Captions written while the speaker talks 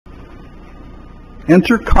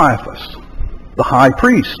Enter Caiaphas, the high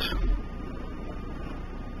priest,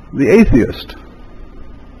 the atheist.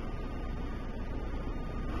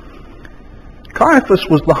 Caiaphas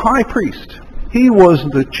was the high priest. He was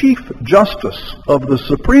the chief justice of the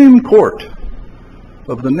Supreme Court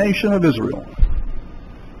of the nation of Israel.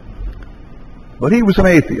 But he was an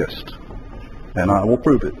atheist, and I will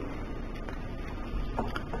prove it.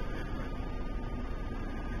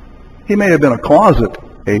 He may have been a closet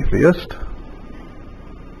atheist,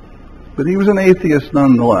 but he was an atheist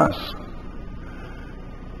nonetheless,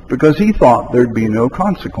 because he thought there'd be no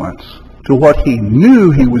consequence to what he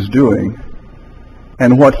knew he was doing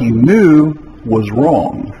and what he knew was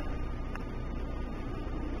wrong.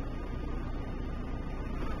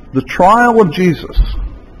 The trial of Jesus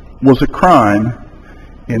was a crime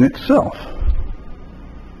in itself.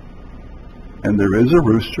 And there is a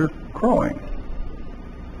rooster crowing.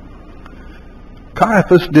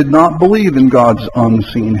 Caiaphas did not believe in God's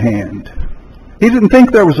unseen hand. He didn't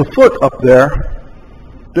think there was a foot up there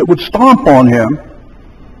that would stomp on him.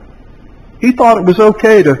 He thought it was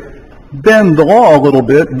okay to bend the law a little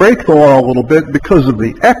bit, break the law a little bit because of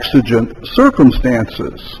the exigent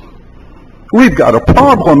circumstances. We've got a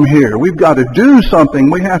problem here. We've got to do something.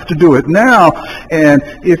 We have to do it now. And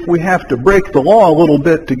if we have to break the law a little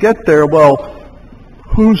bit to get there, well,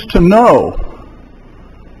 who's to know?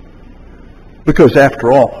 Because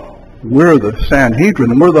after all, we're the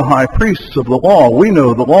Sanhedrin and we're the high priests of the law. We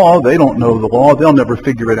know the law. They don't know the law. They'll never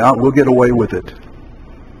figure it out. We'll get away with it.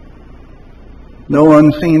 No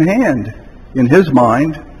unseen hand in his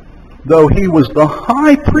mind, though he was the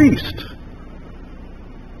high priest.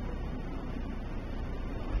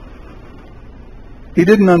 He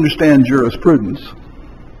didn't understand jurisprudence.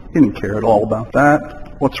 He didn't care at all about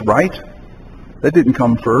that. What's right? That didn't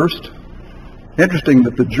come first. Interesting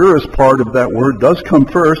that the jurist part of that word does come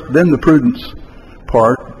first, then the prudence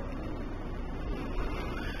part.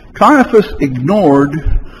 Caiaphas ignored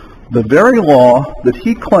the very law that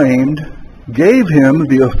he claimed gave him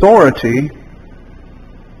the authority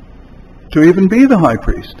to even be the high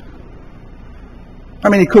priest. I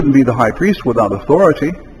mean, he couldn't be the high priest without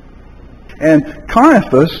authority. And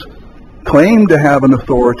Caiaphas claimed to have an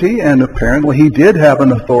authority, and apparently he did have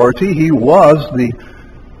an authority. He was the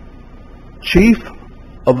chief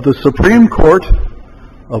of the Supreme Court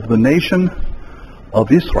of the nation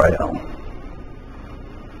of Israel.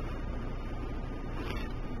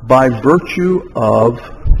 By virtue of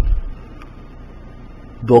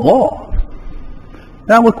the law.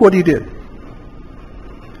 Now look what he did.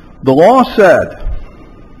 The law said,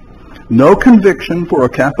 no conviction for a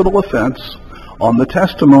capital offense on the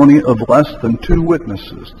testimony of less than 2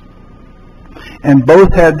 witnesses. And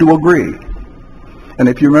both had to agree. And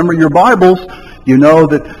if you remember your Bibles, you know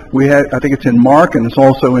that we had, I think it's in Mark and it's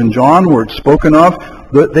also in John where it's spoken of,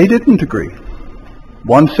 that they didn't agree.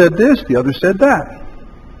 One said this, the other said that.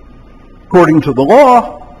 According to the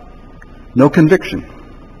law, no conviction.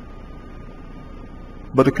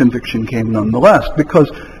 But a conviction came nonetheless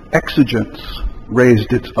because exigence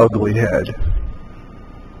raised its ugly head.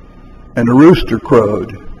 And a rooster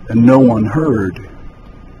crowed, and no one heard.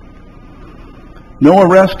 No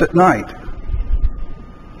arrest at night.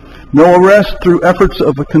 No arrest through efforts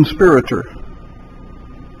of a conspirator,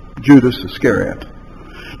 Judas Iscariot.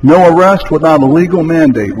 No arrest without a legal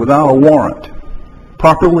mandate, without a warrant,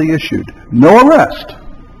 properly issued. No arrest.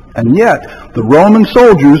 And yet, the Roman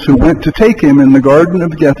soldiers who went to take him in the Garden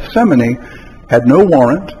of Gethsemane had no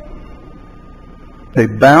warrant. They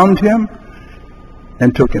bound him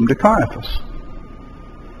and took him to Caiaphas.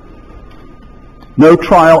 No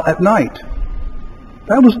trial at night.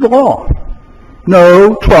 That was the law.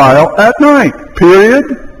 No trial at night,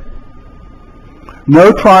 period.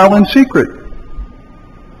 No trial in secret. If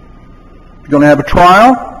you're going to have a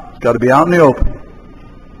trial, it's got to be out in the open.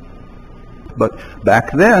 But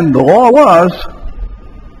back then, the law was,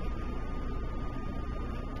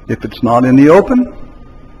 if it's not in the open,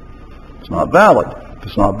 it's not valid. If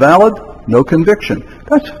it's not valid, no conviction.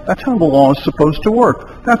 That's how the law is supposed to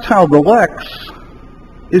work. That's how the lex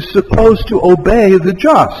is supposed to obey the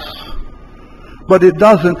just. But it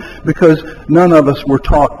doesn't, because none of us were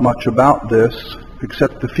taught much about this,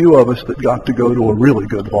 except the few of us that got to go to a really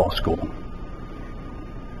good law school.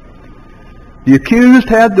 The accused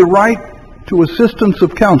had the right to assistance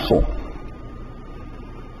of counsel.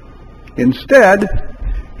 Instead,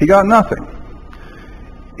 he got nothing.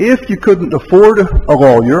 If you couldn't afford a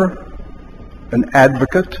lawyer, an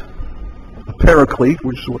advocate, a paraclete,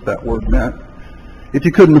 which is what that word meant, if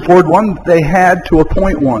you couldn't afford one, they had to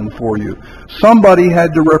appoint one for you. Somebody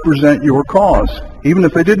had to represent your cause, even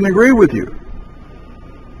if they didn't agree with you.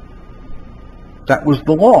 That was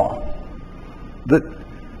the law that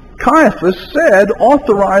Caiaphas said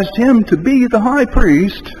authorized him to be the high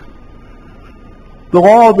priest. The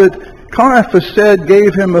law that Caiaphas said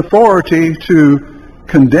gave him authority to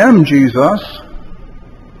condemn Jesus,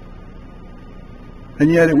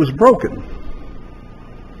 and yet it was broken.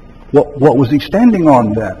 What was he standing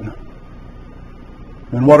on then?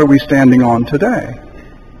 And what are we standing on today?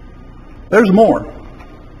 There's more.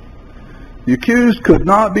 The accused could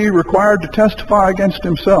not be required to testify against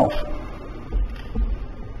himself.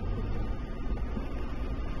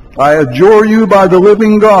 I adjure you by the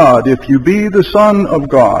living God, if you be the Son of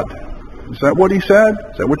God. Is that what he said?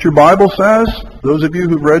 Is that what your Bible says? Those of you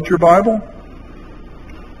who've read your Bible?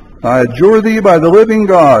 I adjure thee by the living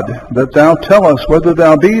God, that thou tell us whether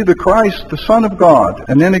thou be the Christ, the Son of God.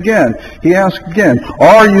 And then again, he asked again,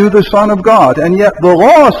 are you the Son of God? And yet the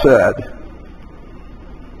law said,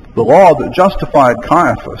 the law that justified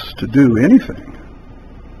Caiaphas to do anything,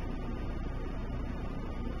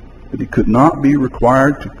 that he could not be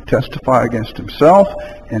required to testify against himself,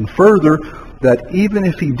 and further, that even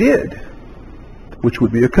if he did, which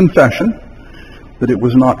would be a confession, that it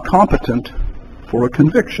was not competent for a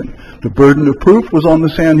conviction. The burden of proof was on the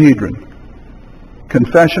Sanhedrin.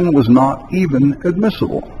 Confession was not even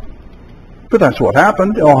admissible. But that's what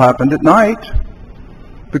happened. It all happened at night,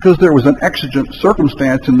 because there was an exigent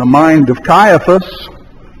circumstance in the mind of Caiaphas.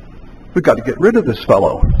 We've got to get rid of this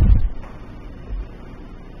fellow.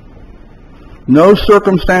 No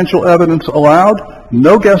circumstantial evidence allowed,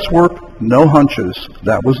 no guesswork, no hunches.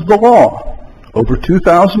 That was the law over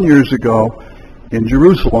 2,000 years ago in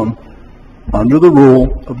Jerusalem under the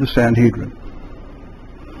rule of the Sanhedrin.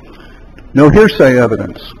 No hearsay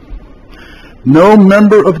evidence. No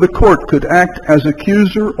member of the court could act as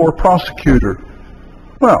accuser or prosecutor.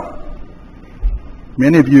 Well,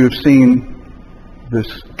 many of you have seen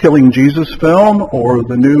this Killing Jesus film, or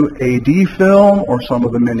the new AD film, or some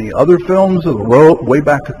of the many other films of the robe, way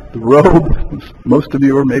back at the robe. Most of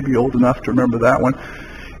you are maybe old enough to remember that one.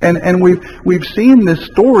 And we've seen this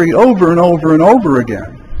story over and over and over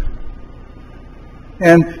again.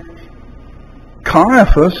 And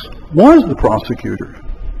Caiaphas was the prosecutor,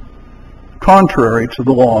 contrary to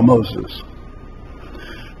the law of Moses.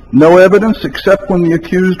 No evidence except when the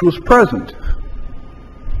accused was present.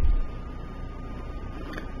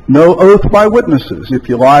 No oath by witnesses. If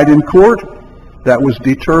you lied in court, that was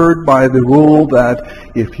deterred by the rule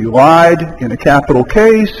that if you lied in a capital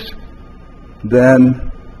case,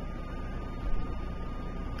 then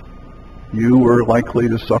you were likely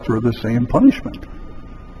to suffer the same punishment.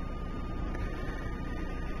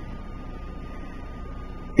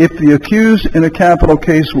 If the accused in a capital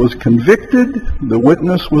case was convicted, the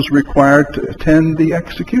witness was required to attend the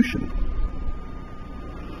execution.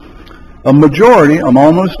 A majority, I'm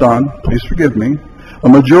almost done, please forgive me, a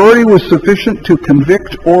majority was sufficient to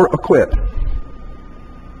convict or acquit.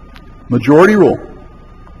 Majority rule.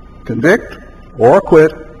 Convict or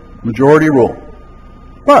acquit, majority rule.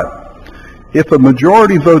 But if a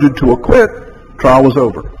majority voted to acquit, trial was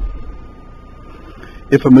over.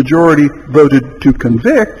 If a majority voted to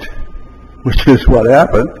convict, which is what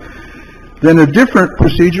happened, then a different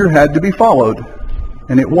procedure had to be followed,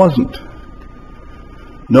 and it wasn't.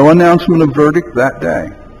 No announcement of verdict that day.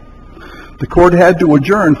 The court had to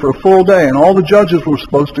adjourn for a full day, and all the judges were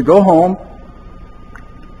supposed to go home.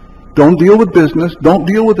 Don't deal with business. Don't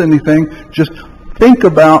deal with anything. Just think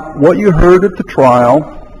about what you heard at the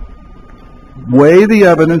trial. Weigh the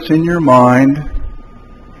evidence in your mind.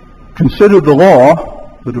 Consider the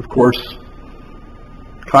law that, of course,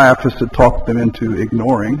 Caiaphas had talked them into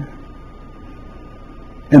ignoring.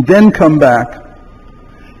 And then come back,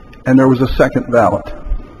 and there was a second ballot.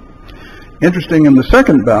 Interesting, in the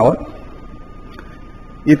second ballot,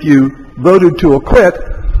 if you voted to acquit,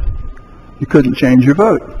 you couldn't change your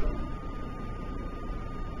vote.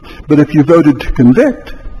 But if you voted to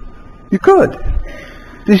convict, you could.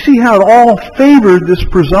 Do you see how it all favored this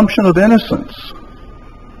presumption of innocence?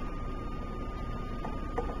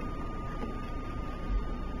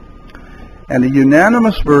 And a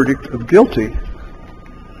unanimous verdict of guilty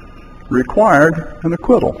required an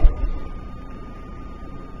acquittal.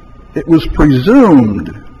 It was presumed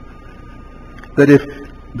that if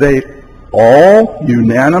they all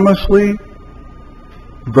unanimously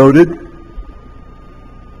voted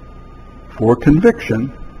for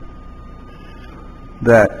conviction,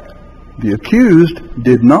 that the accused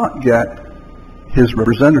did not get his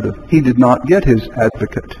representative. He did not get his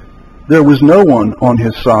advocate. There was no one on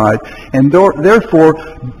his side, and therefore,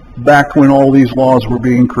 back when all these laws were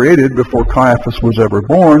being created, before Caiaphas was ever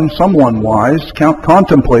born, someone wise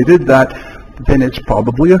contemplated that then it's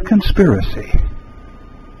probably a conspiracy.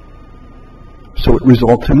 So it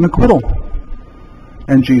results in an acquittal.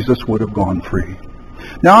 And Jesus would have gone free.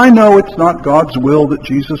 Now I know it's not God's will that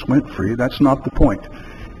Jesus went free. That's not the point.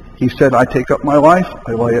 He said, I take up my life,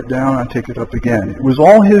 I lay it down, I take it up again. It was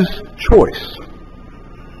all his choice.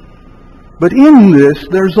 But in this,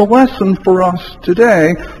 there's a lesson for us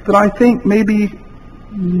today that I think maybe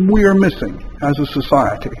we are missing as a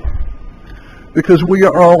society. Because we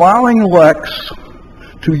are allowing lex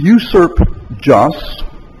to usurp jus.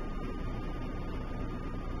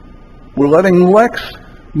 We're letting lex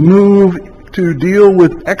move to deal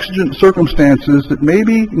with exigent circumstances that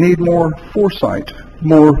maybe need more foresight,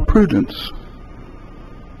 more prudence,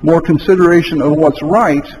 more consideration of what's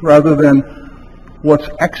right rather than what's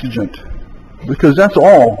exigent. Because that's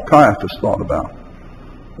all Caiaphas thought about.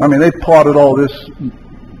 I mean, they plotted all this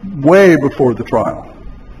way before the trial.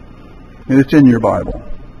 And it's in your Bible.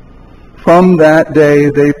 From that day,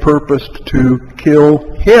 they purposed to kill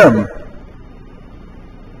him.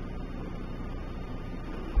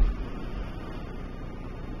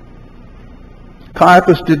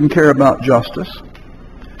 Caiaphas didn't care about justice.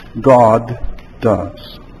 God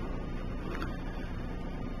does.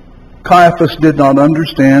 Caiaphas did not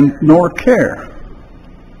understand nor care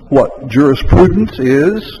what jurisprudence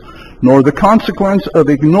is, nor the consequence of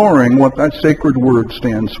ignoring what that sacred word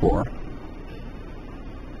stands for.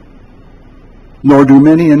 Nor do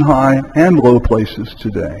many in high and low places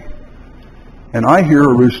today. And I hear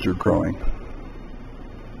a rooster crowing.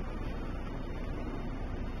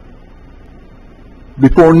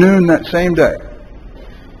 Before noon that same day,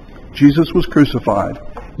 Jesus was crucified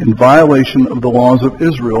in violation of the laws of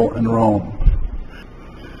Israel and Rome.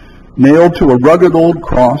 Nailed to a rugged old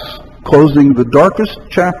cross, closing the darkest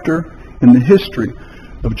chapter in the history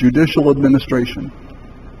of judicial administration.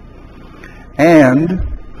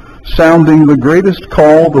 And sounding the greatest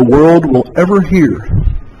call the world will ever hear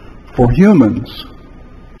for humans,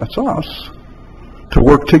 that's us, to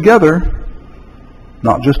work together,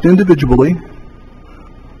 not just individually,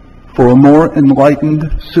 for a more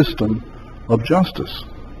enlightened system of justice.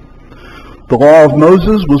 The law of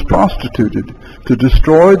Moses was prostituted to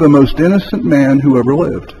destroy the most innocent man who ever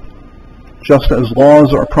lived, just as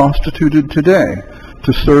laws are prostituted today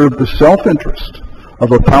to serve the self-interest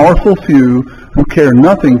of a powerful few who care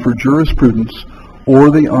nothing for jurisprudence or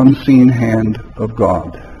the unseen hand of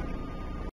God.